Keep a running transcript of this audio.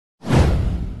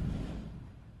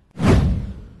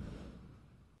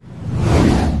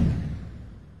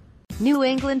New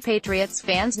England Patriots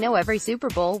fans know every Super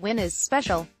Bowl win is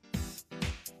special.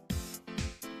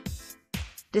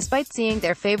 Despite seeing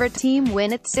their favorite team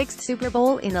win its 6th Super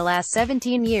Bowl in the last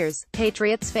 17 years,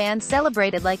 Patriots fans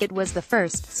celebrated like it was the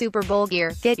first Super Bowl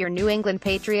year. Get your New England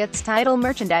Patriots title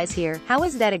merchandise here. How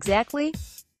is that exactly?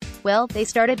 Well, they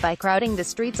started by crowding the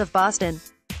streets of Boston.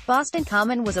 Boston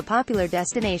Common was a popular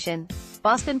destination.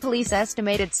 Boston police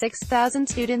estimated 6,000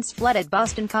 students flooded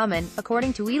Boston Common,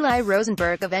 according to Eli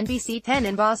Rosenberg of NBC 10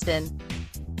 in Boston.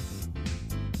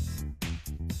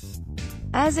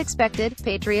 As expected,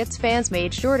 Patriots fans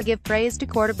made sure to give praise to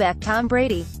quarterback Tom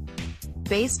Brady.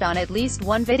 Based on at least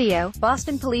one video,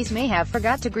 Boston police may have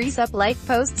forgot to grease up light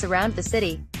posts around the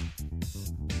city.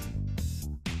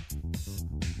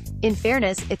 In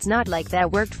fairness, it's not like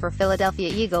that worked for Philadelphia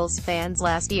Eagles fans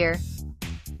last year.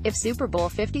 If Super Bowl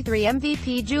 53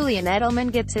 MVP Julian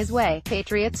Edelman gets his way,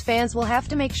 Patriots fans will have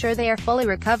to make sure they are fully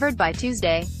recovered by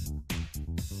Tuesday.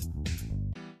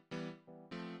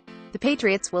 The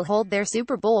Patriots will hold their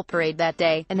Super Bowl parade that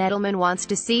day, and Edelman wants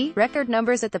to see record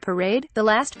numbers at the parade. The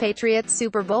last Patriots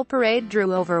Super Bowl parade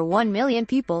drew over 1 million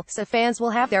people, so fans will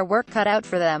have their work cut out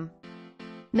for them.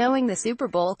 Knowing the Super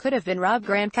Bowl could have been Rob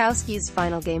Gronkowski's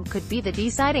final game could be the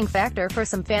deciding factor for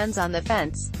some fans on the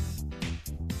fence.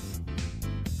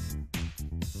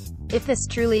 If this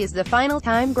truly is the final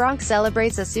time Gronk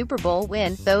celebrates a Super Bowl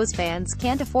win, those fans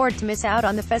can't afford to miss out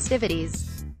on the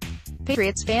festivities.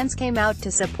 Patriots fans came out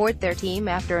to support their team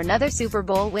after another Super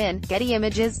Bowl win. Getty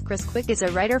Images. Chris Quick is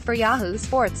a writer for Yahoo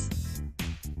Sports.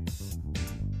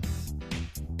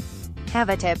 Have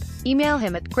a tip? Email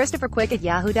him at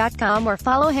christopherquick@yahoo.com or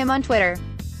follow him on Twitter.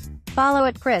 Follow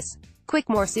at Chris Quick.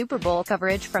 More Super Bowl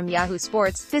coverage from Yahoo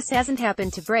Sports. This hasn't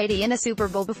happened to Brady in a Super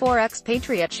Bowl before.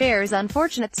 Ex-Patriot shares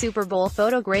unfortunate Super Bowl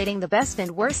photo grading the best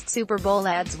and worst Super Bowl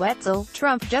ads. Wetzel.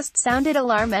 Trump just sounded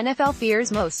alarm. NFL fears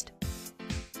most.